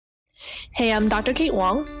Hey, I'm Dr. Kate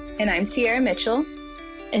Wong. And I'm Tiara Mitchell.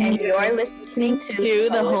 And you are listening to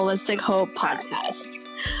the Holistic Hope Podcast.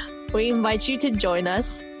 We invite you to join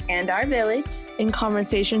us and our village in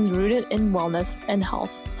conversations rooted in wellness and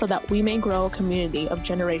health so that we may grow a community of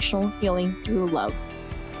generational healing through love.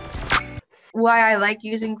 Why I like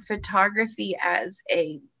using photography as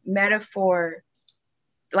a metaphor,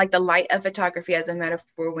 like the light of photography as a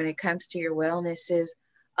metaphor when it comes to your wellness, is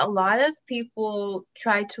a lot of people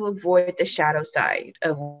try to avoid the shadow side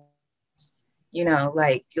of,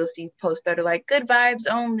 like you'll see posts that are like good vibes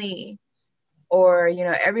only, or,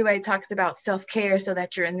 everybody talks about self-care so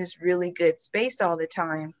that you're in this really good space all the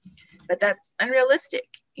time. But that's unrealistic,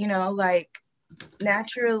 like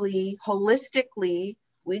naturally, holistically,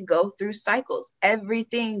 we go through cycles.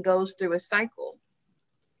 Everything goes through a cycle.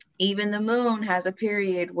 Even the moon has a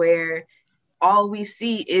period where all we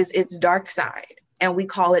see is its dark side, and we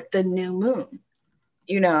call it the new moon,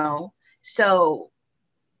 So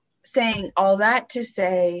saying all that to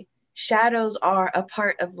say shadows are a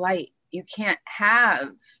part of light. You can't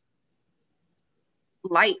have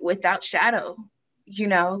light without shadow,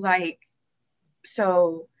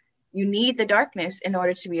 so you need the darkness in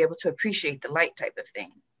order to be able to appreciate the light type of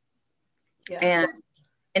thing. Yeah. And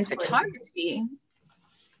in photography,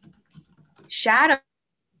 shadows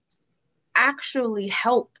actually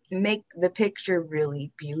help make the picture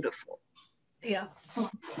really beautiful. Yeah.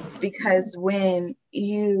 Because when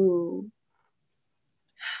I'm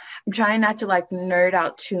trying not to nerd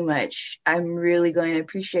out too much. I'm really going to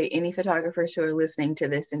appreciate any photographers who are listening to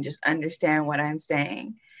this and just understand what I'm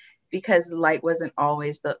saying, because light wasn't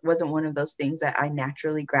one of those things that I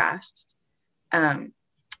naturally grasped.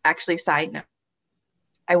 Actually, side note,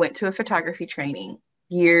 I went to a photography training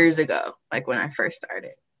years ago, when I first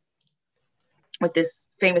started, with this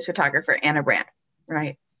famous photographer, Anna Brandt,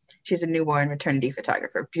 right? She's a newborn maternity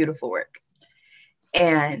photographer, beautiful work.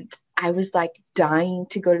 And I was dying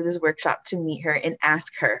to go to this workshop to meet her and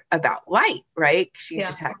ask her about light, right? She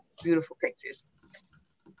just had beautiful pictures.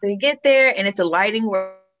 So we get there and it's a lighting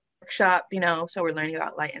workshop, so we're learning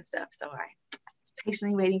about light and stuff. So I was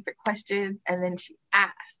patiently waiting for questions, and then she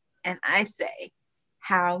asked, and I say,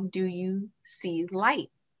 "How do you see light?"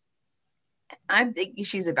 And I'm thinking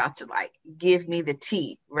she's about to give me the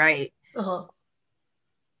tea, right? Uh-huh.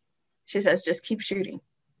 She says, "Just keep shooting."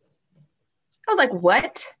 I was like,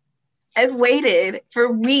 "What? I've waited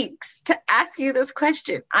for weeks to ask you this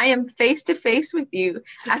question. I am face to face with you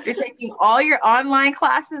after taking all your online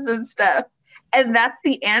classes and stuff. And that's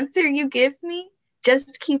the answer you give me?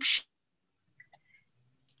 Just keep shooting."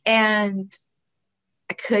 And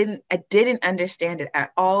I didn't understand it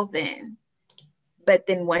at all then. But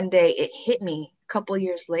then one day it hit me a couple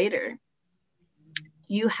years later.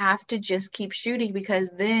 You have to just keep shooting,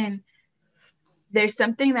 because then there's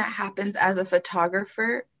something that happens as a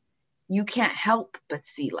photographer. You can't help but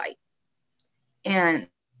see light. And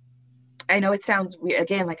I know it sounds weird.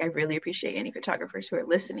 Again, I really appreciate any photographers who are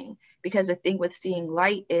listening, because the thing with seeing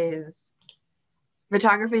light is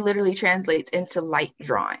photography literally translates into light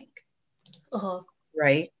drawing. Uh-huh.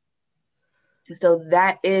 Right? So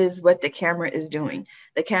that is what the camera is doing.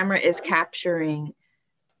 The camera is capturing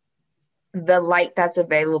the light that's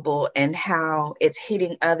available and how it's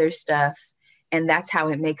hitting other stuff. And that's how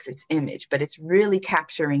it makes its image, but it's really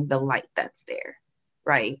capturing the light that's there,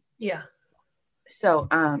 right? Yeah. So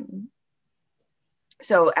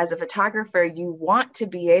as a photographer, you want to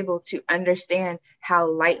be able to understand how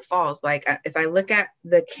light falls. If I look at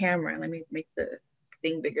the camera, let me make the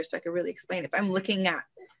thing bigger so I can really explain. If I'm looking at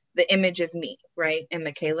the image of me, right, and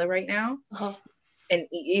Michaela right now, uh-huh. and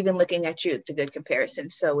even looking at you, it's a good comparison.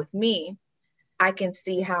 So with me, I can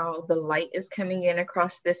see how the light is coming in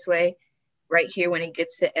across this way. Right here, when it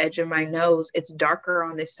gets to the edge of my nose, it's darker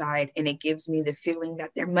on this side, and it gives me the feeling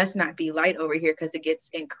that there must not be light over here, because it gets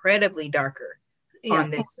incredibly darker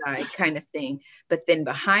on this side, kind of thing. But then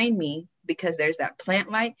behind me, because there's that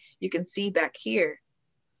plant light, you can see back here,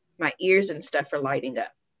 my ears and stuff are lighting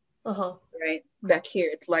up. Uh-huh. Right? Back here,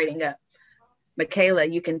 it's lighting up. Michaela,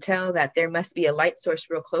 you can tell that there must be a light source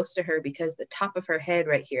real close to her, because the top of her head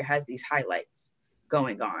right here has these highlights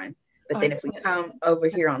going on. But then if we come over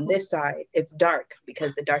here on this side, it's dark,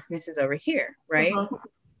 because the darkness is over here, right? Uh-huh.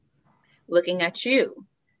 Looking at you,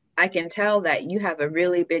 I can tell that you have a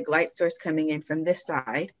really big light source coming in from this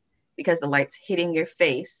side, because the light's hitting your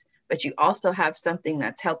face, but you also have something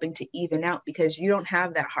that's helping to even out, because you don't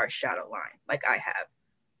have that harsh shadow line like I have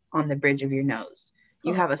on the bridge of your nose.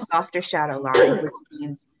 You have a softer shadow line, which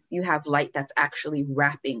means you have light that's actually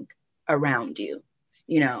wrapping around you,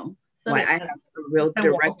 I have a real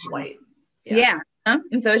direction. White. Yeah.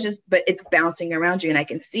 And so it's just, but it's bouncing around you, and I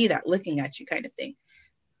can see that looking at you kind of thing.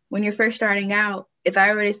 When you're first starting out, if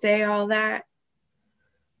I were to say all that,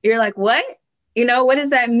 you're like, what? What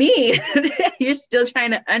does that mean? You're still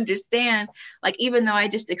trying to understand. Like, even though I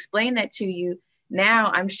just explained that to you,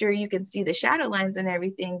 now I'm sure you can see the shadow lines and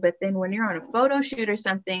everything. But then when you're on a photo shoot or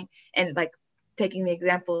something, and like taking the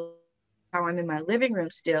example how I'm in my living room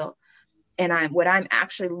still, and what I'm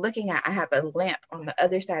actually looking at, I have a lamp on the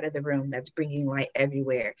other side of the room that's bringing light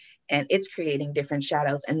everywhere, and it's creating different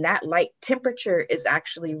shadows. And that light temperature is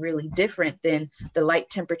actually really different than the light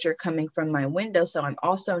temperature coming from my window. So I'm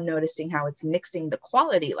also noticing how it's mixing the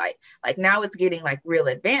quality light. Like now it's getting like real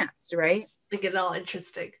advanced, right? Make it all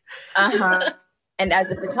interesting. And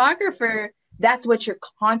as a photographer, that's what you're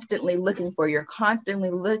constantly looking for. You're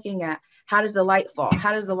constantly looking at, how does the light fall?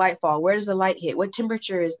 How does the light fall? Where does the light hit? What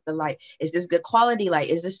temperature is the light? Is this good quality light?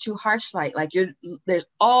 Is this too harsh light? Like there's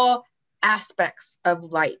all aspects of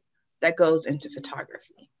light that goes into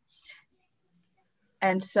photography.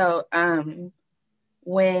 And so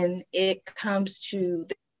when it comes to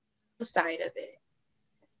the side of it,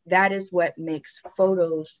 that is what makes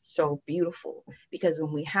photos so beautiful. Because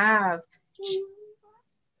when we have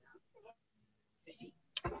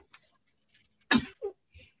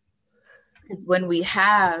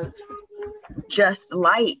just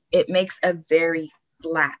light, it makes a very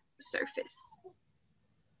flat surface.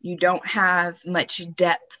 You don't have much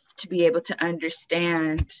depth to be able to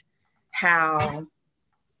understand how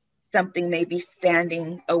something may be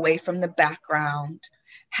standing away from the background,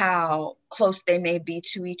 how close they may be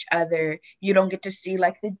to each other. You don't get to see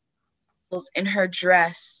like the details in her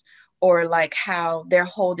dress, or like how they're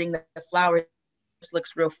holding the flowers. It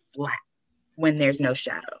looks real flat when there's no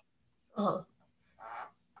shadow. Oh.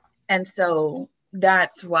 And so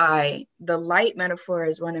that's why the light metaphor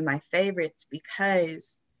is one of my favorites,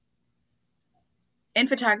 because in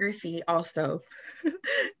photography also,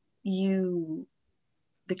 the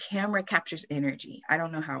camera captures energy. I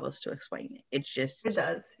don't know how else to explain it. It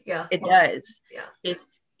does. Yeah. It does. Yeah.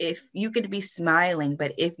 If you could be smiling,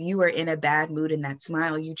 but if you are in a bad mood in that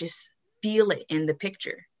smile, you just feel it in the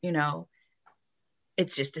picture,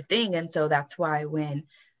 it's just a thing. And so that's why when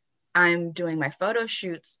I'm doing my photo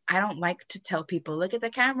shoots, I don't like to tell people, look at the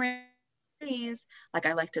camera, please. Like,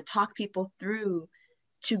 I like to talk people through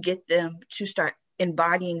to get them to start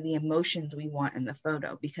embodying the emotions we want in the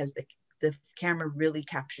photo, because the camera really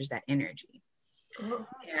captures that energy. Oh.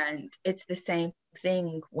 And it's the same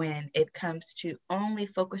thing when it comes to only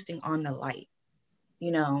focusing on the light.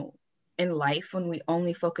 In life, when we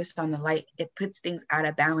only focus on the light, it puts things out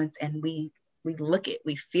of balance, and we look it,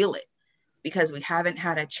 we feel it, because we haven't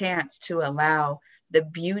had a chance to allow the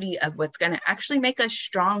beauty of what's going to actually make us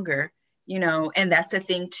stronger, and that's the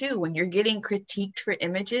thing too. When you're getting critiqued for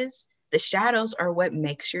images, the shadows are what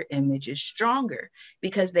makes your images stronger,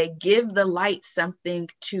 because they give the light something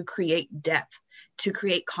to create depth, to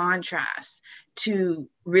create contrast, to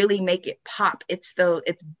really make it pop. It's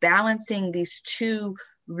balancing these two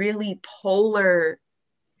really polar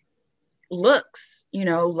looks,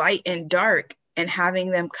 light and dark, and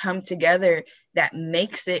having them come together that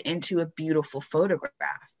makes it into a beautiful photograph.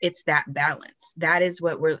 It's that balance. That's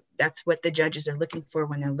what the judges are looking for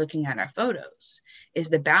when they're looking at our photos, is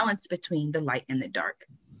the balance between the light and the dark.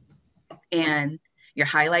 And your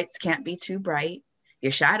highlights can't be too bright.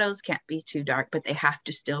 Your shadows can't be too dark, but they have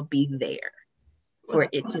to still be there for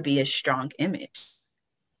it to be a strong image.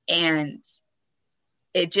 And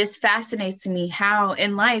it just fascinates me how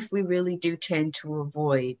in life we really do tend to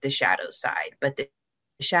avoid the shadow side, but the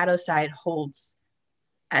shadow side holds,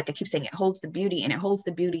 like I keep saying, it holds the beauty, and it holds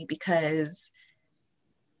the beauty because,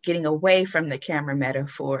 getting away from the camera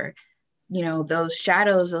metaphor, those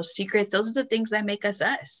shadows, those secrets, those are the things that make us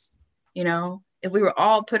us. If we were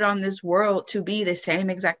all put on this world to be the same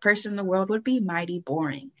exact person, the world would be mighty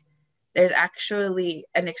boring. There's actually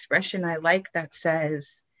an expression I like that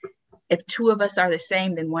says, if two of us are the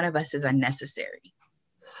same, then one of us is unnecessary.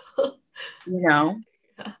 Yeah.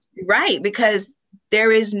 Right? Because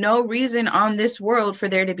there is no reason on this world for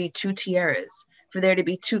there to be two Tiaras, for there to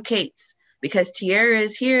be two Kates, because Tiara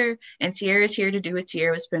is here, and Tiara is here to do what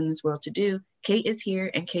Tiara was put in this world to do. Kate is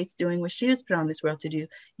here, and Kate's doing what she was put on this world to do.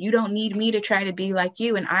 You don't need me to try to be like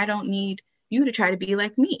you, and I don't need you to try to be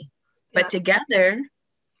like me. But together,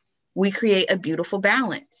 we create a beautiful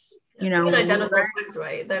balance. Identical twins,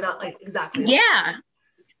 right? They're not like exactly. Yeah.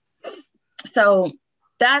 So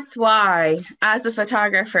that's why, as a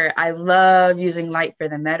photographer, I love using light for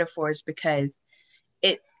the metaphors, because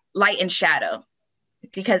light and shadow,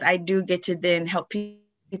 because I do get to then help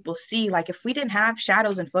people see, like, if we didn't have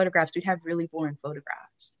shadows in photographs, we'd have really boring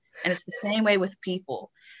photographs. And it's the same way with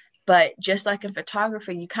people. But just like in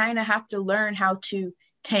photography, you kind of have to learn how to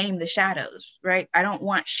tame the shadows, right? I don't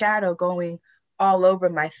want shadow going all over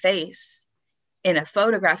my face in a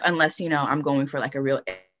photograph unless, you know, I'm going for like a real,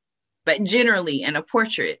 but generally in a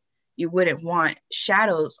portrait, you wouldn't want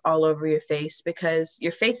shadows all over your face because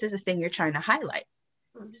your face is the thing you're trying to highlight.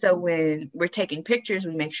 So when we're taking pictures,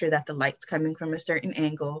 we make sure that the light's coming from a certain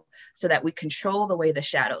angle so that we control the way the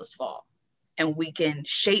shadows fall and we can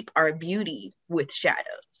shape our beauty with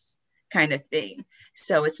shadows, kind of thing.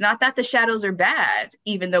 So it's not that the shadows are bad,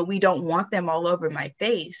 even though we don't want them all over my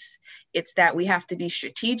face. It's that we have to be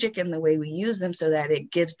strategic in the way we use them so that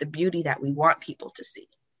it gives the beauty that we want people to see.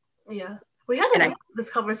 Yeah. We had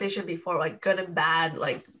this conversation before, like good and bad,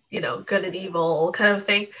 like, you know, good and evil kind of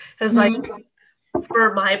thing. Because like,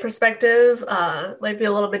 for my perspective, might be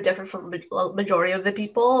a little bit different from the majority of the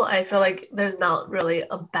people. I feel like there's not really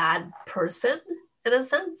a bad person in a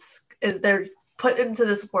sense. Is they're put into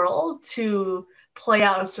this world to play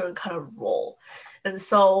out a certain kind of role. And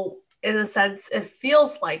so in a sense, it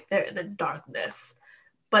feels like they're in the darkness.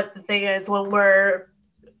 But the thing is, when we're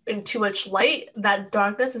in too much light, that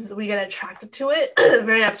darkness is, we get attracted to it.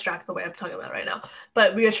 Very abstract the way I'm talking about right now.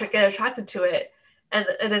 But we get attracted to it. And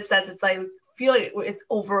in a sense, it's like, feel like it's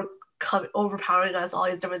overpowering us, all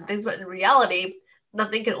these different things. But in reality,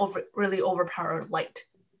 nothing can really overpower light,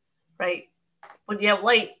 right? When you have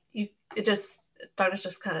light, darkness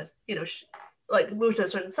just kind of, you know, like moves to a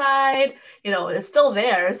certain side, you know, it's still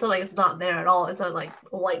there. It's not like it's not there at all. It's not like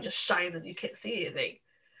light just shines and you can't see anything,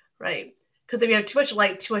 right? Because if you have too much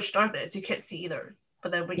light, too much darkness, you can't see either.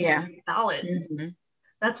 But then when you balance,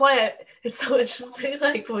 that's why it's so interesting.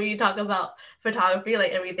 Like when you talk about photography,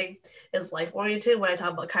 like everything is life oriented. When I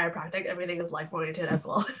talk about chiropractic, everything is life oriented as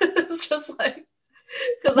well. It's just like,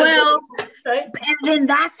 well, right? And then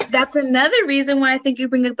that's another reason why I think you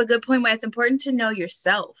bring up a good point. Why it's important to know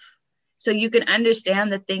yourself, so you can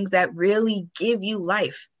understand the things that really give you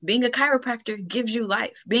life. Being a chiropractor gives you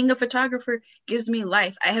life. Being a photographer gives me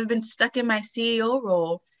life. I have been stuck in my CEO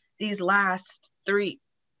role these last few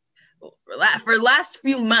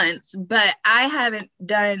months, but I haven't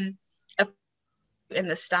done in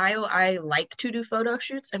the style I like to do photo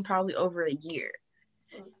shoots in probably over a year.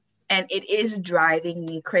 And it is driving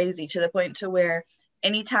me crazy to the point to where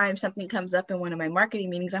anytime something comes up in one of my marketing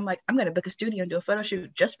meetings, I'm like, I'm going to book a studio and do a photo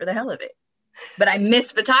shoot just for the hell of it. But I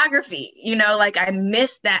miss photography, you know, like I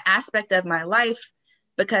miss that aspect of my life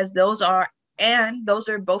because those are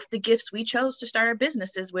both the gifts we chose to start our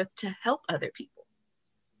businesses with to help other people,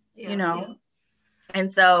 you know? And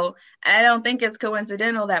so I don't think it's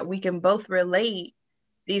coincidental that we can both relate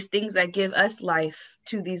these things that give us life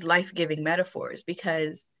to these life-giving metaphors,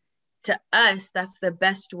 because to us, that's the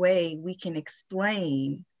best way we can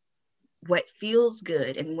explain what feels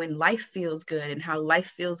good and when life feels good and how life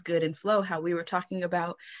feels good in flow. How we were talking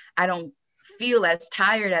about, I don't feel as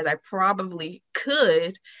tired as I probably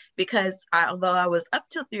could because although I was up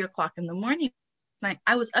till 3:00 in the morning,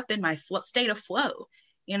 I was up in my state of flow.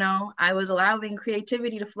 You know, I was allowing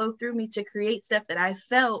creativity to flow through me to create stuff that I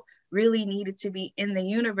felt really needed to be in the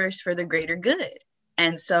universe for the greater good.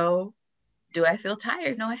 And so do I feel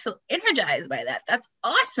tired? No, I feel energized by that. That's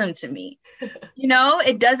awesome to me. You know,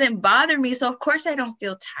 it doesn't bother me. So of course I don't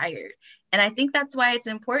feel tired. And I think that's why it's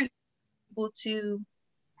important for people to,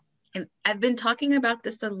 and I've been talking about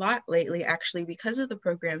this a lot lately, actually, because of the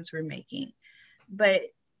programs we're making, but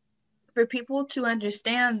for people to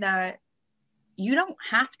understand that you don't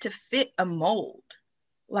have to fit a mold.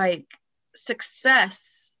 Like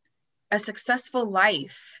success, a successful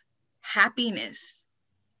life, happiness,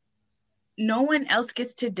 no one else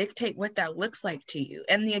gets to dictate what that looks like to you.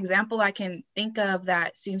 And the example I can think of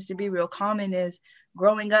that seems to be real common is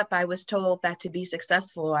growing up, I was told that to be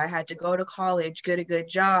successful, I had to go to college, get a good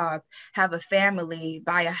job, have a family,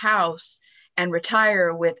 buy a house, and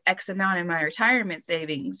retire with X amount in my retirement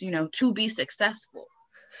savings, you know, to be successful.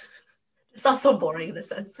 It's not so boring in a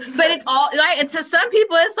sense. But it's all like, and to some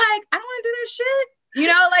people, it's like, I don't want to do this shit. You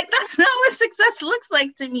know, like that's not what success looks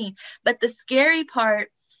like to me. But the scary part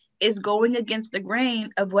is going against the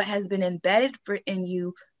grain of what has been embedded in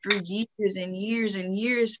you for years and years and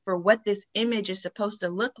years for what this image is supposed to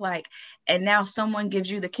look like. And now someone gives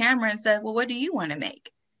you the camera and says, well, what do you want to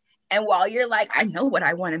make? And while you're like, I know what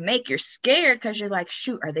I want to make, you're scared because you're like,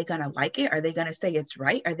 shoot, are they going to like it? Are they going to say it's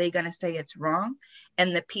right? Are they going to say it's wrong?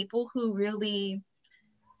 And the people who really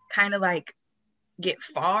kind of like get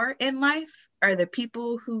far in life are the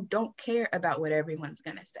people who don't care about what everyone's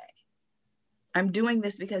going to say. I'm doing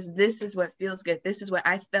this because this is what feels good. This is what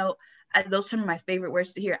I felt. Those are some of my favorite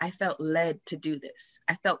words to hear. I felt led to do this.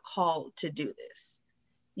 I felt called to do this.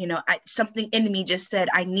 Something in me just said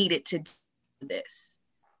I needed to do this.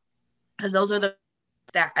 Because those are the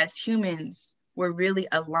that as humans, we're really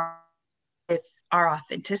aligned with our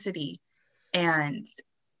authenticity. And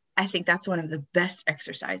I think that's one of the best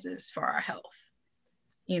exercises for our health,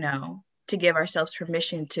 to give ourselves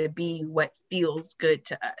permission to be what feels good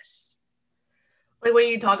to us. Like when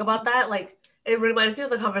you talk about that, like it reminds me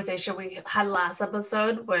of the conversation we had last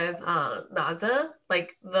episode with Naza,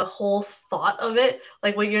 like the whole thought of it,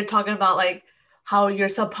 like when you're talking about like how you're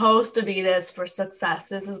supposed to be this for success.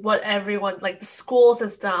 This is what everyone, like the school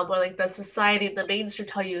system or like the society, the mainstream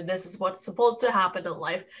tell you this is what's supposed to happen in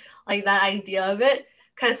life. Like that idea of it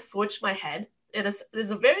kind of switched my head in a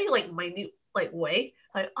very like minute like way.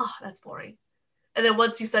 Like, oh, that's boring. And then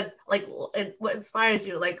once you said like what inspires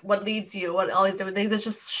you, like what leads you, what all these different things, it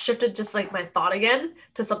just shifted just like my thought again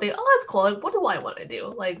to something, oh, that's cool. Like, what do I want to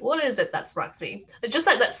do? Like, what is it that sparks me? It's just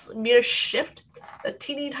like that mere shift, that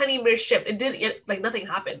teeny tiny mere shift. Like nothing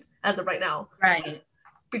happened as of right now. Right.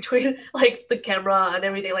 Between like the camera and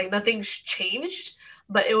everything, like nothing's changed,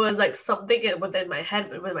 but it was like something within my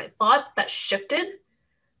head, with my thought that shifted.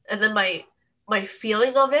 And then my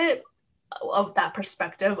feeling of it, of that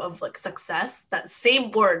perspective of like success, that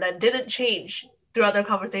same word that didn't change throughout the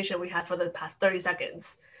conversation we had for the past 30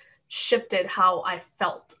 seconds, shifted how I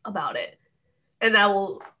felt about it. And that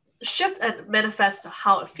will shift and manifest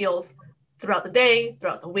how it feels throughout the day,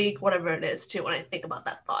 throughout the week, whatever it is too, when I think about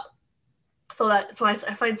that thought. So that's why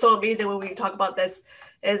I find so amazing when we talk about this,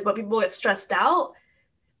 is when people get stressed out,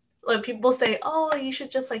 when people say, oh, you should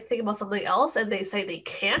just like think about something else, and they say they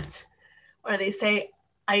can't, or they say,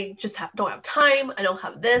 I just don't have time, I don't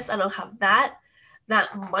have this, I don't have that.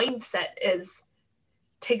 That mindset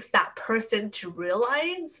takes that person to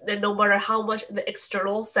realize that no matter how much the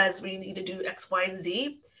external says we need to do X, Y, and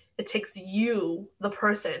Z, it takes you, the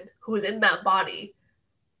person who is in that body,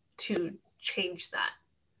 to change that.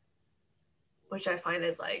 Which I find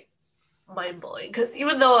is like mind-blowing, because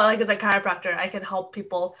even though like as a chiropractor I can help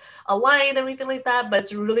people align everything like that, but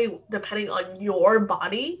it's really depending on your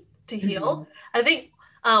body to heal. Mm-hmm. I think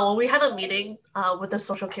when we had a meeting with the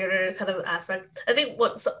social care kind of aspect, I think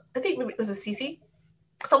maybe it was a CC,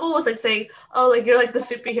 someone was like saying, oh, like you're like the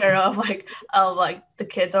superhero of like the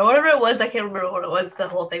kids or whatever it was. I can't remember what it was, the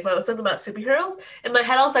whole thing, but it was something about superheroes. In my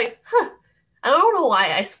head I was like, I don't know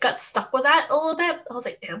why I got stuck with that a little bit. I was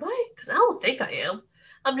like, am I? Because I don't think I am.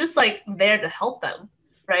 I'm just like there to help them,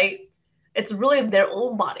 right? It's really their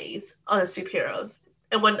own bodies are the superheroes.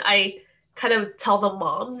 And when I kind of tell the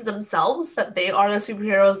moms themselves that they are the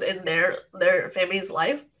superheroes in their family's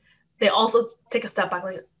life, they also take a step back,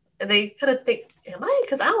 like, and they kind of think, am I?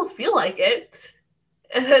 Because I don't feel like it.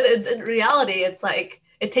 And then it's in reality, it's like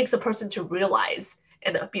it takes a person to realize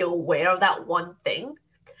and be aware of that one thing.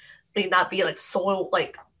 May not be like so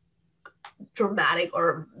like dramatic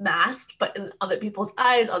or masked, but in other people's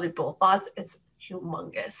eyes, other people's thoughts, it's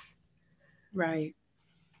humongous. Right.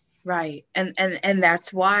 And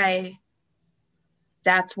that's why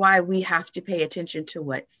we have to pay attention to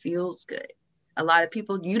what feels good. A lot of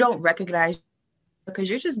people, you don't recognize because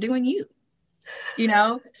you're just doing you.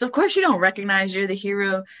 So of course you don't recognize you're the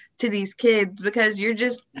hero to these kids because you're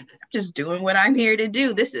just doing what I'm here to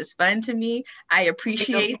do. This is fun to me. I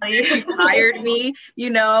appreciate that you hired me,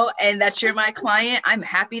 and that you're my client. I'm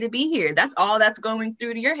happy to be here. That's all that's going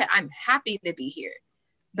through to your head. I'm happy to be here.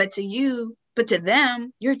 But to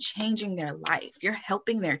them, you're changing their life. You're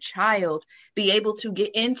helping their child be able to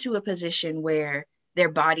get into a position where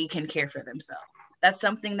their body can care for themselves. That's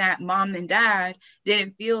something that mom and dad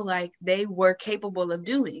didn't feel like they were capable of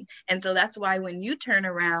doing. And so that's why when you turn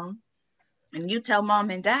around and you tell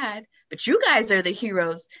mom and dad, but you guys are the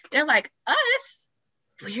heroes, they're like, us?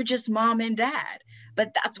 Well, you're just mom and dad.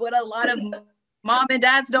 But that's what a lot of mom and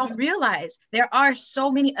dads don't realize. There are so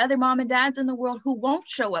many other mom and dads in the world who won't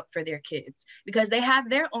show up for their kids because they have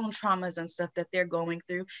their own traumas and stuff that they're going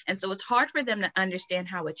through. And so it's hard for them to understand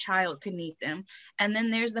how a child could need them. And then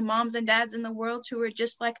there's the moms and dads in the world who are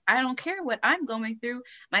just like, I don't care what I'm going through.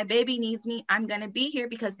 My baby needs me. I'm going to be here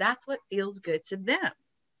because that's what feels good to them.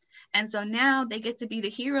 And so now they get to be the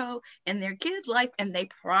hero in their kid's life, and they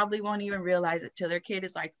probably won't even realize it till their kid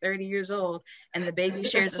is like 30 years old. And the baby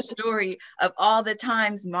shares a story of all the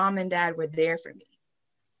times mom and dad were there for me.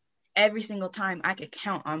 Every single time I could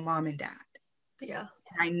count on mom and dad. Yeah.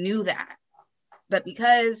 And I knew that. But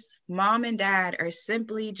because mom and dad are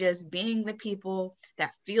simply just being the people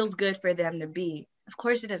that feels good for them to be, of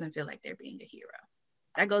course it doesn't feel like they're being a hero.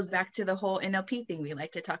 That goes back to the whole NLP thing we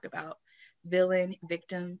like to talk about. Villain,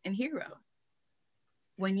 victim, and hero.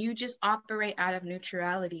 When you just operate out of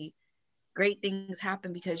neutrality, Great things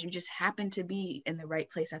happen because you just happen to be in the right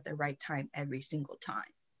place at the right time every single time.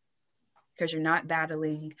 Because you're not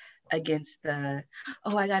battling against the,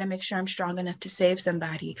 oh, I got to make sure I'm strong enough to save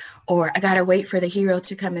somebody, or I got to wait for the hero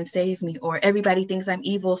to come and save me, or everybody thinks I'm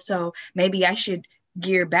evil, so maybe I should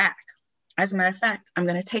gear back. As a matter of fact, I'm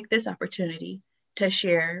going to take this opportunity to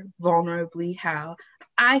share vulnerably how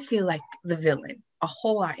I feel like the villain a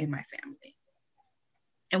whole lot in my family.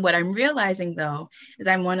 And what I'm realizing, though, is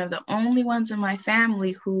I'm one of the only ones in my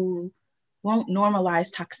family who won't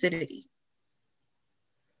normalize toxicity.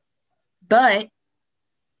 But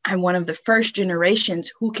I'm one of the first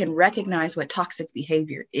generations who can recognize what toxic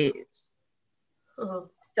behavior is. Uh-huh.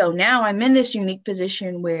 So now I'm in this unique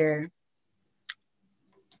position where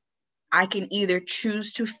I can either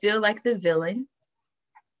choose to feel like the villain,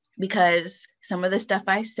 because some of the stuff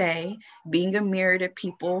I say, being a mirror to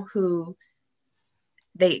people who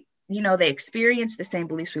they experience the same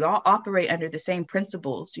beliefs. We all operate under the same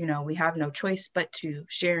principles. We have no choice but to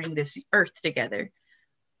sharing this earth together.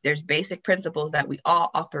 There's basic principles that we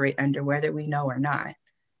all operate under, whether we know or not,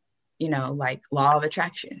 like law of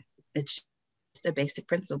attraction. It's just a basic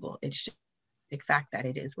principle. It's just a fact that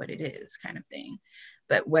it is what it is, kind of thing.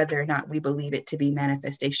 But whether or not we believe it to be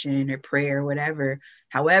manifestation or prayer or whatever,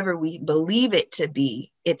 however we believe it to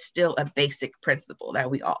be, it's still a basic principle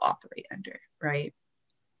that we all operate under, right?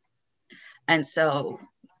 And so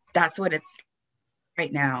that's what it's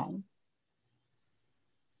right now.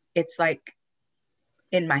 It's like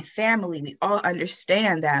in my family, we all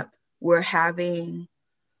understand that we're having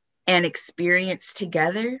an experience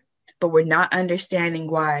together, but we're not understanding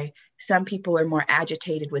why some people are more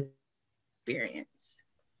agitated with experience.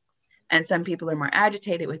 And some people are more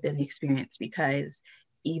agitated within the experience because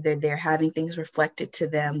either they're having things reflected to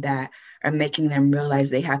them that are making them realize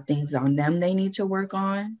they have things on them they need to work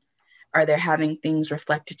on, or they're having things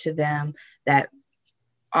reflected to them that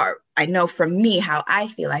are, I know from me, how I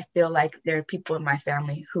feel like there are people in my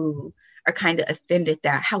family who are kind of offended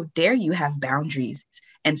that how dare you have boundaries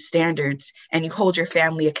and standards and you hold your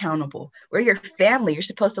family accountable. We're your family. You're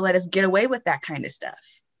supposed to let us get away with that kind of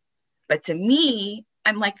stuff. But to me,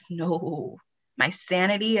 I'm like, no, my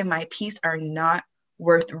sanity and my peace are not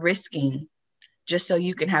worth risking just so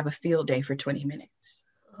you can have a field day for 20 minutes.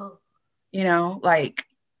 Oh.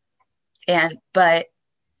 But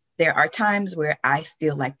there are times where I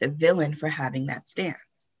feel like the villain for having that stance.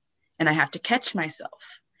 And I have to catch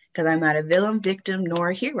myself because I'm not a villain, victim, nor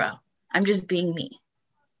a hero. I'm just being me.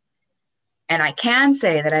 And I can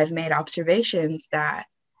say that I've made observations that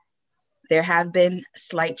there have been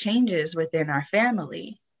slight changes within our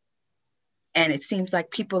family. And it seems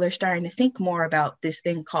like people are starting to think more about this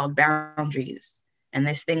thing called boundaries and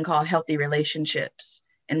this thing called healthy relationships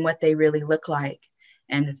and what they really look like.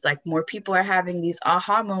 And it's like more people are having these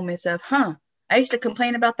aha moments of, I used to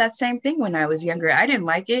complain about that same thing when I was younger. I didn't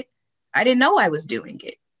like it. I didn't know I was doing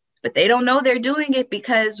it. But they don't know they're doing it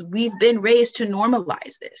because we've been raised to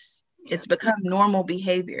normalize this. It's become normal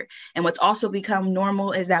behavior. And what's also become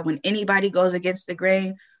normal is that when anybody goes against the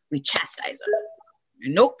grain, we chastise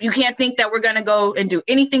them. Nope, you can't think that we're going to go and do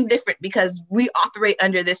anything different because we operate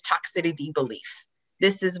under this toxicity belief.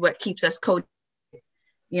 This is what keeps us coded,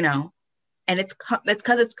 and it's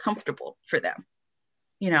because it's comfortable for them.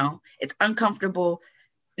 It's uncomfortable.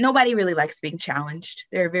 Nobody really likes being challenged.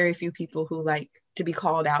 There are very few people who like to be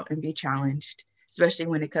called out and be challenged, especially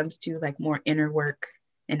when it comes to like more inner work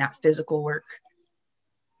and not physical work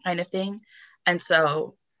kind of thing. And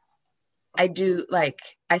so I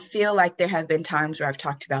feel like there have been times where I've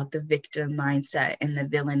talked about the victim mindset and the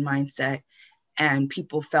villain mindset, and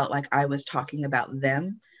people felt like I was talking about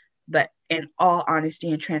them. But in all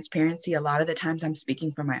honesty and transparency, a lot of the times I'm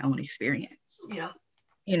speaking from my own experience. Yeah.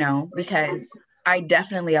 Because I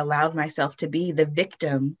definitely allowed myself to be the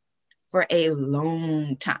victim for a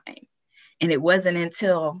long time. And it wasn't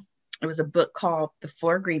until it was a book called The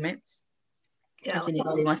Four Agreements. Yeah. If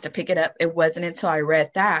anybody wants to pick it up, it wasn't until I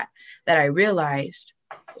read that I realized,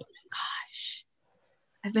 oh my gosh,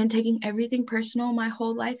 I've been taking everything personal my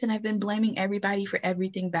whole life, and I've been blaming everybody for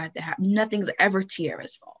everything bad that happened. Nothing's ever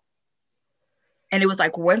Tiara's fault. And it was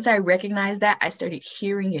like, once I recognized that, I started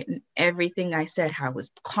hearing it in everything I said, how I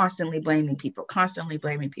was constantly blaming people.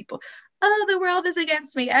 Oh, the world is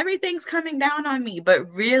against me. Everything's coming down on me.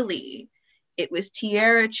 But really, it was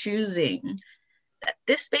Tiara choosing that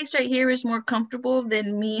this space right here is more comfortable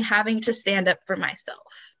than me having to stand up for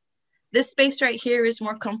myself. This space right here is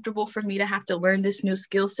more comfortable for me to have to learn this new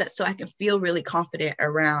skill set so I can feel really confident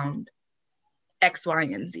around X, Y,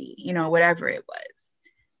 and Z, whatever it was.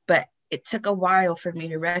 But it took a while for me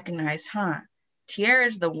to recognize,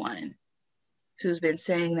 Tiara's the one who's been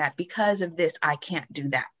saying that because of this, I can't do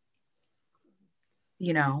that,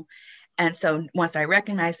 you know? And so once I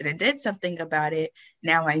recognized it and did something about it,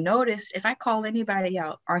 now I notice if I call anybody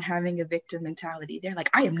out on having a victim mentality, they're like,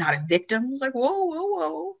 I am not a victim. It's like, whoa, whoa,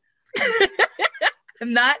 whoa.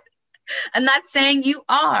 I'm not saying you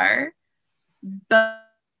are, but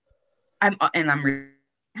I'm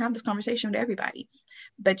have this conversation with everybody.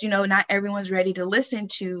 But, you know, not everyone's ready to listen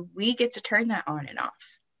to, we get to turn that on and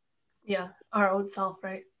off. Yeah, our own self,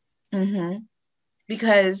 right? Mm-hmm.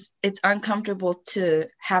 Because it's uncomfortable to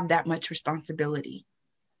have that much responsibility.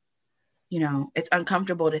 You know, it's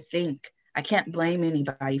uncomfortable to think I can't blame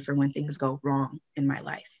anybody for when things go wrong in my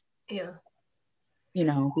life. Yeah. You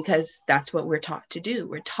know, because that's what we're taught to do.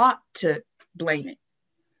 We're taught to blame it.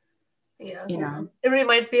 Yeah. You know, it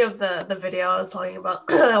reminds me of the video I was talking about.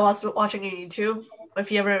 I was watching on YouTube.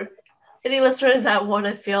 If you ever, any listeners that want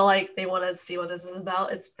to feel like they want to see what this is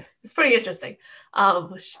about, it's pretty interesting.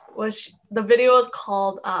 Which the video is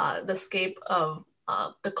called "The Escape of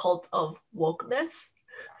the Cult of Wokeness."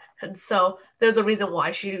 And so there's a reason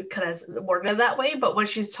why she kind of worded it that way. But when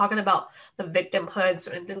she's talking about the victimhoods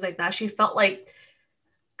and things like that, she felt like,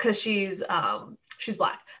 because she's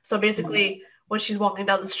Black. So basically, when she's walking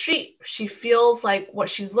down the street, she feels like what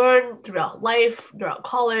she's learned throughout life, throughout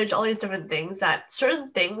college, all these different things, that certain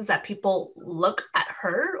things that people look at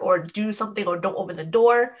her or do something or don't open the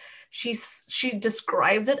door, she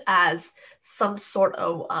describes it as some sort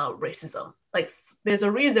of racism. Like, there's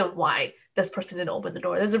a reason why this person didn't open the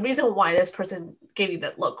door. There's a reason why this person gave you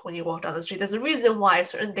that look when you walk down the street. There's a reason why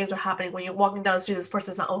certain things are happening when you're walking down the street. This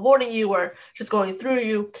person's not avoiding you or just going through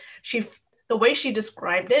you. The way she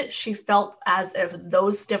described it, she felt as if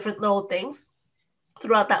those different little things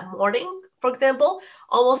throughout that morning, for example,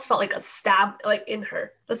 almost felt like a stab, like in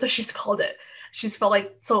her. That's what she's called it. She's felt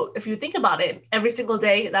like, so if you think about it, every single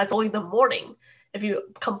day, that's only the morning. If you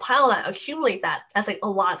compile that, accumulate that, that's like a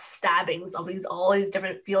lot of stabbings of all these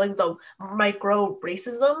different feelings of micro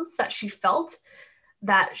racisms that she felt,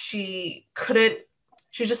 that she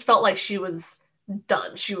just felt like she was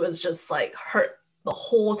done. She was just like hurt the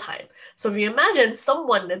whole time. So if you imagine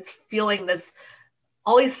someone that's feeling this,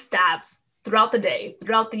 all these stabs throughout the day,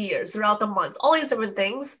 throughout the years, throughout the months, all these different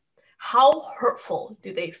things, how hurtful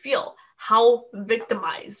do they feel? How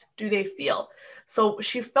victimized do they feel? So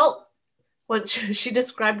she felt, what she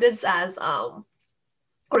described it as, what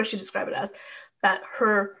did she describe it as? That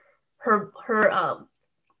her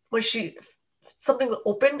when she, something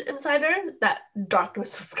opened inside her, that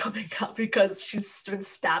darkness was coming up because she's been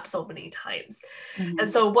stabbed so many times. Mm-hmm. And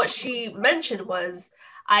so what she mentioned was,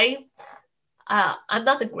 I'm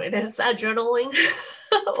not the greatest at journaling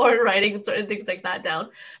or writing certain things like that down,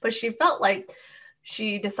 but she felt like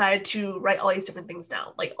she decided to write all these different things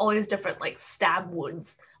down, like all these different like stab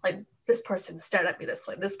wounds, like this person stared at me this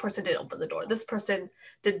way, this person didn't open the door, this person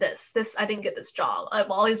did this, I didn't get this job,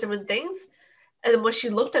 all these different things. And when she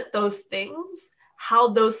looked at those things, how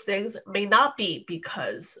those things may not be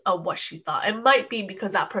because of what she thought. It might be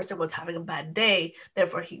because that person was having a bad day,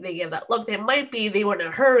 therefore they gave that look. It might be they were in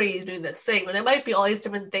a hurry doing this thing, and it might be all these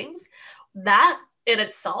different things. That in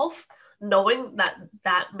itself, knowing that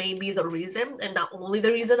that may be the reason, and not only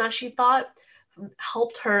the reason that she thought,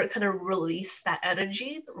 helped her kind of release that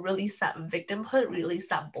energy, release that victimhood, release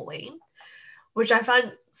that blame, which I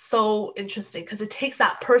find so interesting, because it takes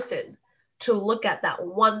that person to look at that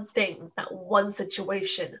one thing, that one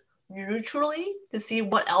situation neutrally to see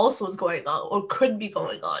what else was going on or could be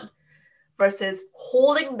going on, versus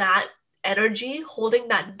holding that energy, holding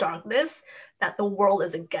that darkness that the world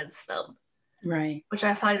is against them. Right. Which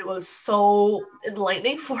I find was so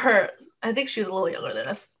enlightening for her. I think she's a little younger than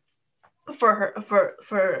us, for her,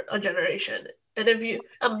 for a generation. And if you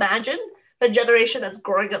imagine the generation that's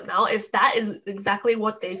growing up now, if that is exactly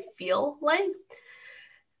what they feel like,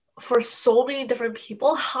 for so many different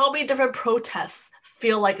people, how many different protests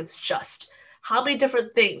feel like it's just? How many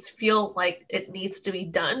different things feel like it needs to be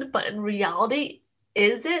done? But in reality,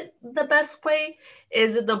 is it the best way?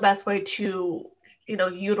 Is it the best way to,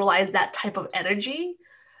 utilize that type of energy?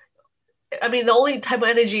 I mean, the only type of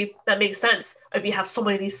energy that makes sense if you have so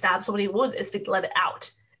many stabs, so many wounds, is to let it out.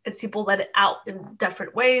 And people let it out in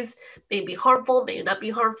different ways, may be harmful, may not be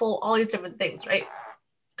harmful, all these different things, right?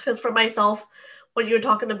 Because for myself, when you're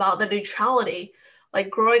talking about the neutrality, like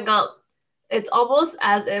growing up, it's almost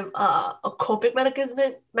as if a coping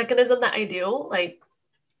mechanism that I do. Like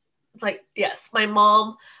yes, my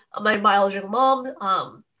biological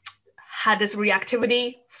mom, had this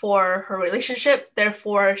reactivity for her relationship.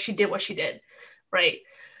 Therefore, she did what she did, right?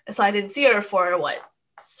 And so I didn't see her for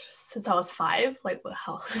since I was 5, like what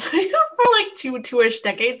hell for like two-ish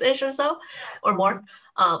decades-ish or so, or more.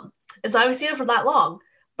 And so I haven't seen it for that long.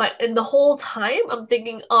 But in the whole time, I'm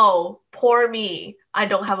thinking, oh, poor me. I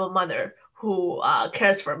don't have a mother who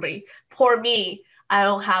cares for me. Poor me. I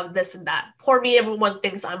don't have this and that. Poor me. Everyone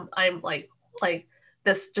thinks I'm like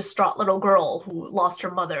this distraught little girl who lost her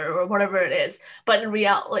mother or whatever it is. But in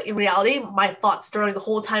reality, my thoughts during the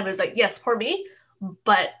whole time is like, yes, poor me,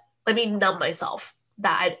 but let me numb myself.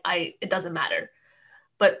 That it doesn't matter.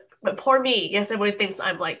 But poor me. Yes, everyone thinks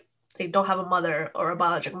I'm like they don't have a mother or a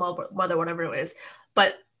biological mother, whatever it is.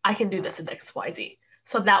 But I can do this in XYZ.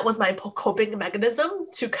 So that was my coping mechanism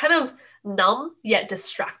to kind of numb yet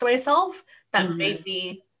distract myself. That made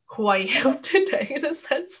me who I am today, in a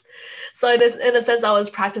sense. So in a sense, I was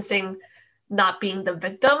practicing not being the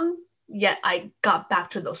victim, yet I got back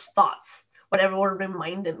to those thoughts when everyone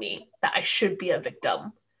reminded me that I should be a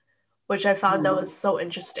victim, which I found that was so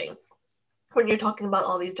interesting when you're talking about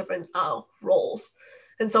all these different roles.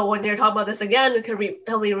 And so when you're talking about this again, it can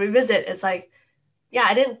help me revisit. It's like, yeah,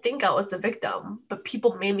 I didn't think I was the victim, but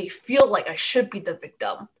people made me feel like I should be the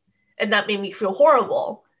victim. And that made me feel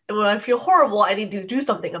horrible. And when I feel horrible, I need to do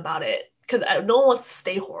something about it because no one wants to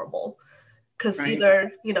stay horrible. Because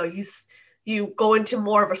either, you go into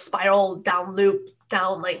more of a spiral down loop,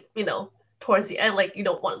 down like, towards the end, like you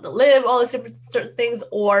don't want to live, all these different certain things,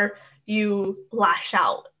 or you lash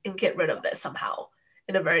out and get rid of this somehow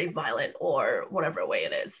in a very violent or whatever way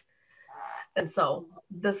it is. And so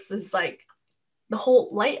this is like the whole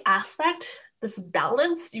light aspect, this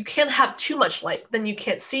balance. You can't have too much light, then you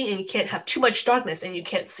can't see, and you can't have too much darkness and you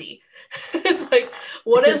can't see. It's like,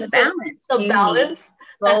 what is the balance? The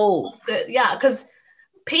balance. Yeah, because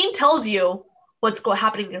pain tells you what's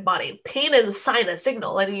happening in your body. Pain is a sign, a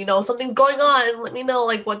signal, and something's going on. Let me know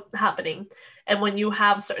like what's happening. And when you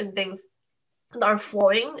have certain things that are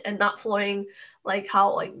flowing and not flowing, like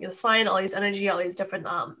how like the spine, all these energy, all these different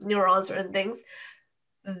neurons, certain things,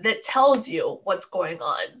 that tells you what's going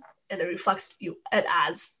on, and it reflects you. It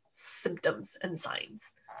adds symptoms and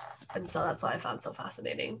signs. And so that's why I found so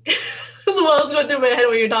fascinating. So what was going through my head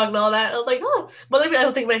when you're talking all that, I was like, oh, but I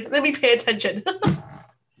was thinking, let me pay attention.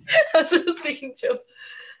 That's what I was speaking to.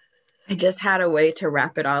 I just had a way to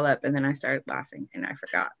wrap it all up, and then I started laughing, and I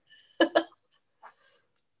forgot.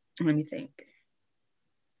 Let me think.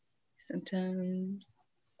 Symptoms.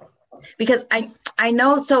 Because I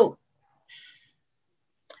know, so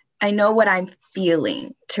I know what I'm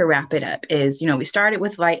feeling to wrap it up is, we started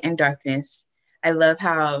with light and darkness. I love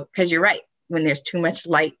how, because you're right, when there's too much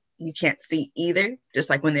light, you can't see either, just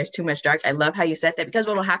like when there's too much dark. I love how you said that, because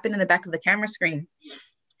what will happen in the back of the camera screen,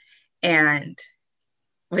 and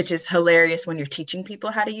which is hilarious when you're teaching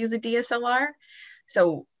people how to use a DSLR.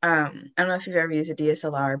 So I don't know if you've ever used a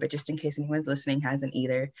DSLR, but just in case anyone's listening hasn't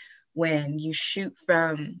either, when you shoot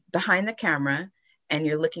from behind the camera and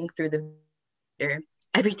you're looking through the video,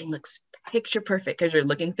 everything looks picture perfect because you're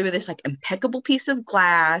looking through this like impeccable piece of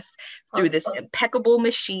glass, through this impeccable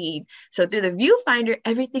machine. So through the viewfinder,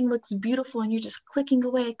 everything looks beautiful, and you're just clicking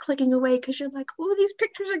away because you're like, oh, these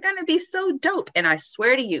pictures are gonna be so dope. And I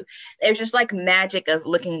swear to you, there's just like magic of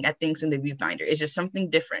looking at things from the viewfinder. It's just something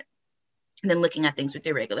different than looking at things with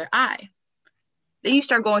your regular eye. Then you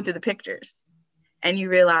start going through the pictures and you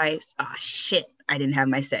realize, oh shit, I didn't have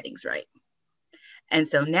my settings right. And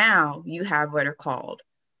so now you have what are called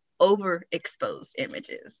overexposed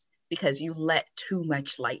images because you let too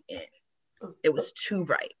much light in. It was too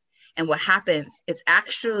bright. And what happens, it's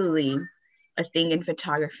actually a thing in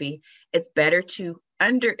photography. It's better to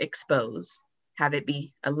underexpose, have it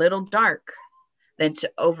be a little dark, than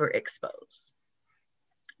to overexpose.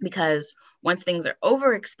 Because once things are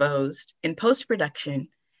overexposed in post-production,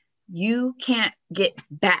 you can't get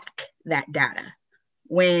back that data.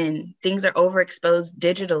 When things are overexposed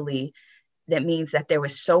digitally, that means that there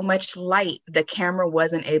was so much light, the camera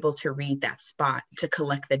wasn't able to read that spot to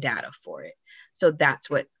collect the data for it. So that's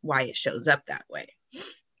why it shows up that way.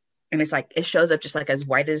 And it's like, it shows up just like as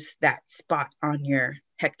white as that spot on your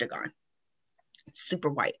hectagon. It's super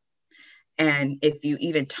white. And if you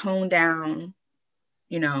even tone down,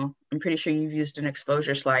 I'm pretty sure you've used an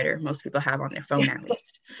exposure slider. Most people have on their phone at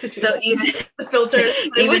least. So even the filters,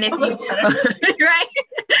 even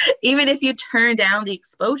if you turn down the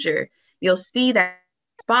exposure, you'll see that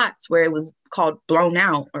spots where it was called blown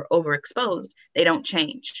out or overexposed, they don't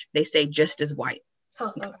change. They stay just as white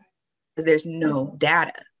because there's no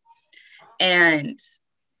data. And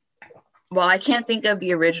while I can't think of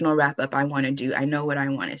the original wrap up I want to do, I know what I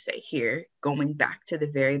want to say here, going back to the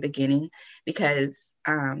very beginning, because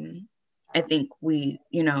I think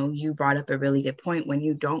you brought up a really good point. When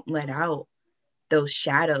you don't let out those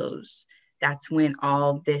shadows, that's when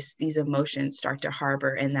all these emotions start to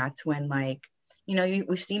harbor. And that's when, like,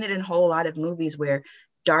 we've seen it in a whole lot of movies where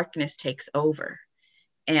darkness takes over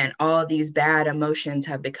and all these bad emotions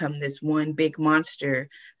have become this one big monster,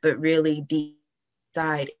 but really deep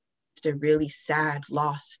inside, it's a really sad,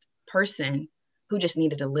 lost person who just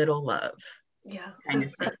needed a little love. Yeah. Kind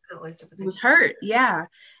of thing. It was hurt. Yeah.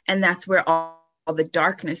 And that's where all the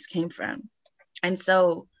darkness came from. And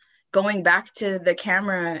so going back to the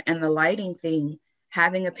camera and the lighting thing,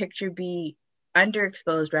 having a picture be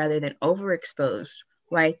underexposed rather than overexposed,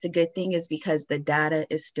 why it's a good thing is because the data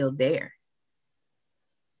is still there.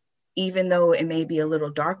 Even though it may be a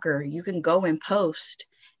little darker, you can go and post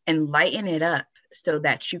and lighten it up so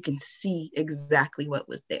that you can see exactly what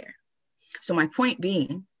was there. So my point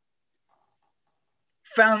being,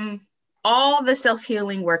 from all the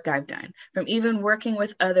self-healing work I've done, from even working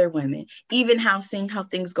with other women, even seeing how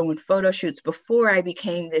things go in photo shoots before I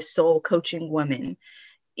became this soul coaching woman,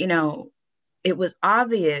 it was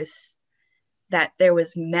obvious that there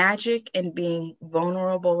was magic in being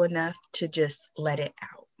vulnerable enough to just let it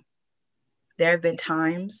out. There have been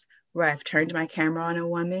times where I've turned my camera on a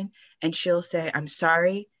woman and she'll say, "I'm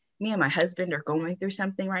sorry, me and my husband are going through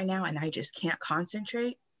something right now and I just can't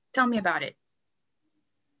concentrate. Tell me about it."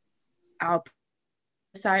 I'll put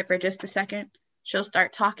aside for just a second. She'll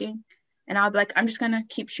start talking and I'll be like, "I'm just going to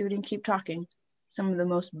keep shooting, keep talking." Some of the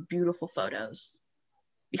most beautiful photos.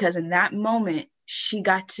 Because in that moment, she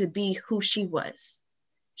got to be who she was.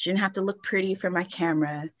 She didn't have to look pretty for my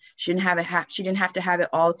camera. She didn't have to have it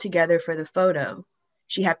all together for the photo.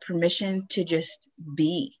 She had permission to just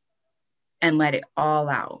be and let it all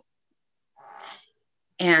out.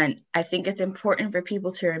 And I think it's important for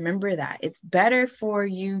people to remember that. It's better for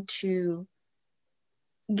you to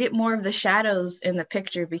get more of the shadows in the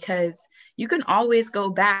picture because you can always go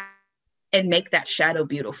back and make that shadow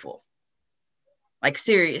beautiful. Like,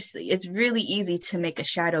 seriously, it's really easy to make a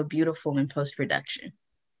shadow beautiful in post-production.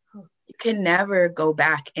 You can never go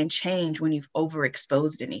back and change when you've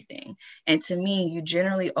overexposed anything. And to me, you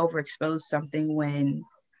generally overexpose something when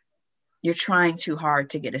you're trying too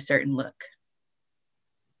hard to get a certain look.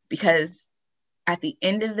 Because at the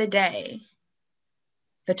end of the day,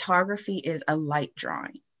 photography is a light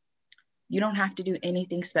drawing. You don't have to do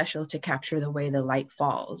anything special to capture the way the light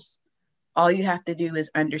falls. All you have to do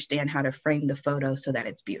is understand how to frame the photo so that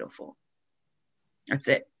it's beautiful. That's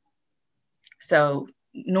it. So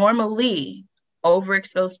normally,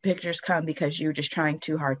 overexposed pictures come because you're just trying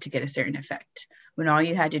too hard to get a certain effect, when all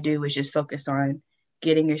you had to do was just focus on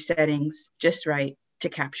getting your settings just right to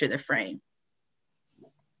capture the frame.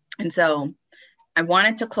 And so I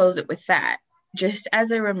wanted to close it with that, just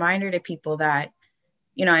as a reminder to people that,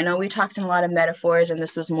 I know we talked in a lot of metaphors and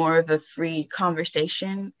this was more of a free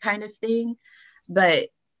conversation kind of thing, but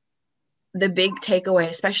the big takeaway,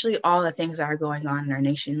 especially all the things that are going on in our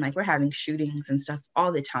nation, like we're having shootings and stuff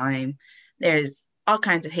all the time. There's all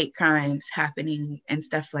kinds of hate crimes happening and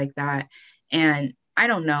stuff like that. And I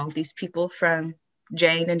don't know these people from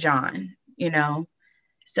Jane and John,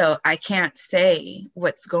 so I can't say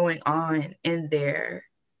what's going on in their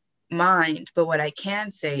mind. But what I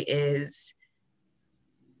can say is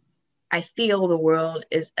I feel the world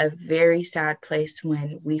is a very sad place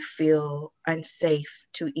when we feel unsafe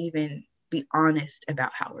to even be honest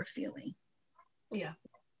about how we're feeling. Yeah.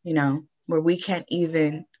 Where we can't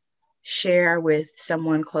even share with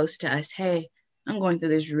someone close to us, "Hey, I'm going through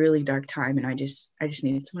this really dark time and I just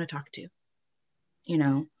needed someone to talk to."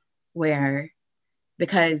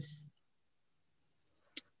 Because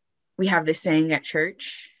we have this saying at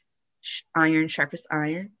church, iron sharpens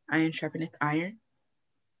iron, iron sharpeneth iron.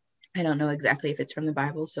 I don't know exactly if it's from the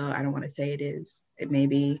Bible, so I don't want to say it is. It may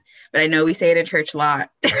be, but I know we say it in church a lot.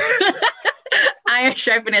 Iron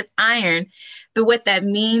sharpeneth iron. But what that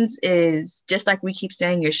means is, just like we keep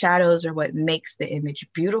saying, your shadows are what makes the image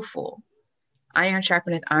beautiful. Iron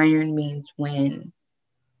sharpeneth iron means when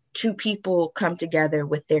two people come together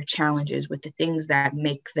with their challenges, with the things that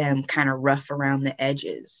make them kind of rough around the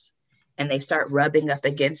edges, and they start rubbing up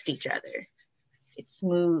against each other. It's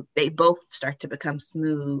smooth. They both start to become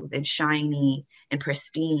smooth and shiny and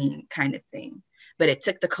pristine kind of thing. But it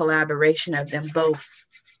took the collaboration of them both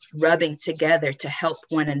rubbing together to help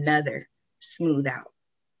one another smooth out.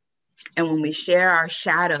 And when we share our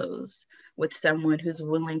shadows with someone who's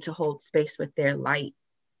willing to hold space with their light,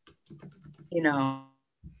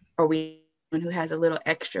 or who has a little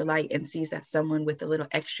extra light and sees that someone with a little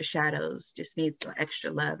extra shadows just needs some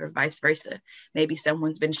extra love, or vice versa. Maybe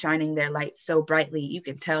someone's been shining their light so brightly, you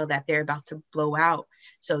can tell that they're about to blow out.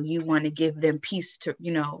 So you want to give them peace to,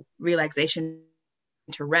 relaxation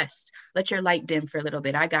to rest. Let your light dim for a little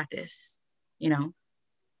bit. I got this. You know,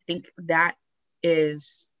 I think that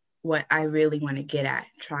is what I really want to get at,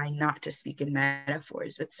 trying not to speak in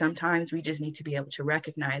metaphors, but sometimes we just need to be able to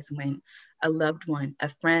recognize when a loved one, a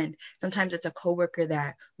friend, sometimes it's a coworker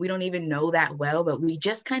that we don't even know that well, but we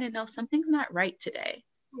just kind of know something's not right today.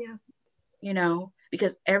 Yeah. You know,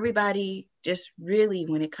 because everybody just really,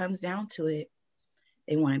 when it comes down to it,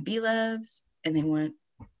 they want to be loved and they want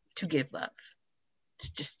to give love.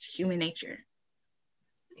 It's just human nature,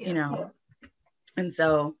 you know? And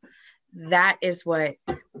so that is what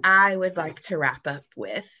I would like to wrap up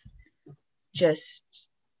with. Just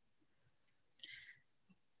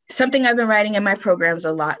something I've been writing in my programs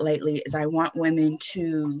a lot lately is I want women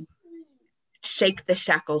to shake the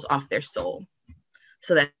shackles off their soul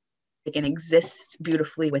so that they can exist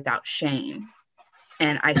beautifully without shame.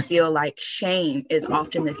 And I feel like shame is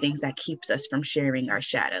often the things that keeps us from sharing our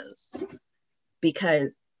shadows.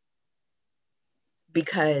 Because,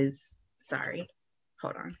 sorry,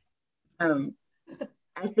 hold on.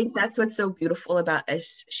 I think that's what's so beautiful about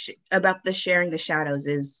us, about the sharing the shadows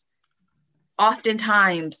is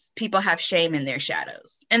oftentimes people have shame in their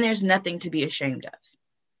shadows and there's nothing to be ashamed of.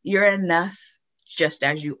 You're enough just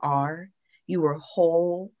as you are. You are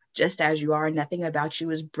whole just as you are. Nothing about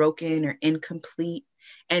you is broken or incomplete.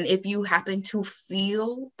 And if you happen to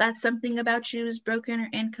feel that something about you is broken or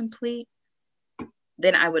incomplete,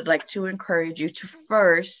 then I would like to encourage you to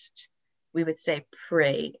first, we would say,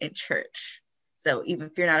 pray in church. So even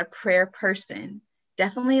if you're not a prayer person,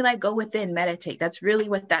 definitely like go within, meditate. That's really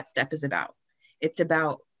what that step is about. It's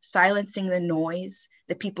about silencing the noise,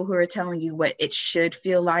 the people who are telling you what it should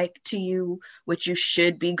feel like to you, what you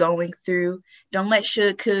should be going through. Don't let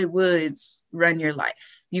should, could, woulds run your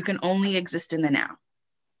life. You can only exist in the now.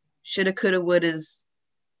 Shoulda, coulda, woulda is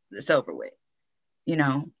it's over with. You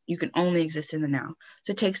know, you can only exist in the now.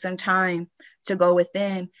 So take some time to go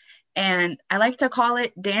within. And I like to call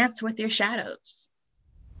it dance with your shadows.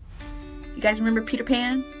 You guys remember Peter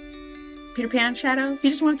Pan? Peter Pan's shadow? He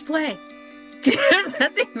just wanted to play. There's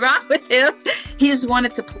nothing wrong with him. He just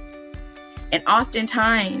wanted to play. And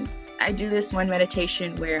oftentimes I do this one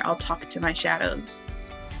meditation where I'll talk to my shadows.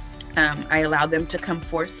 I allow them to come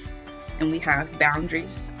forth and we have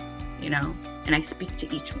boundaries, you know, and I speak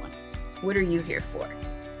to each one. What are you here for?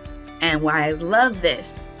 And why I love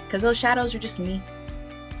this, because those shadows are just me.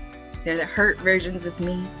 They're the hurt versions of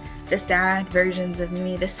me, the sad versions of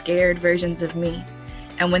me, the scared versions of me.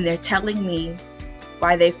 And when they're telling me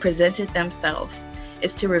why they've presented themselves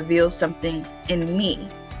is to reveal something in me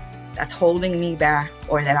that's holding me back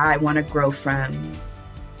or that I want to grow from,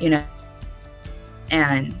 you know.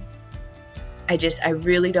 And I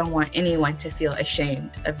really don't want anyone to feel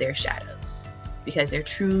ashamed of their shadows because they're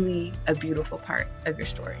truly a beautiful part of your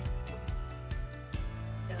story.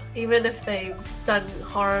 Yeah, even if they've done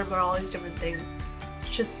harm or all these different things,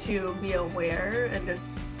 just to be aware and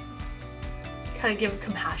just kind of give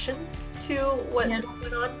compassion to what went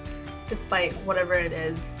on, despite whatever it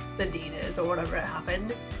is, the deed is, or whatever it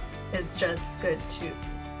happened, is just good to,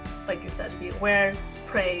 like you said, be aware, just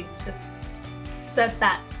pray, just set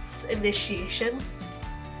that initiation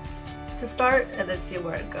to start and then see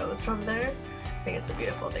where it goes from there. I think it's a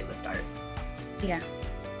beautiful thing to start. Yeah.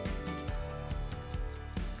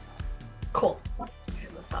 Cool. Okay,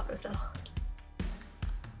 let's stop this now.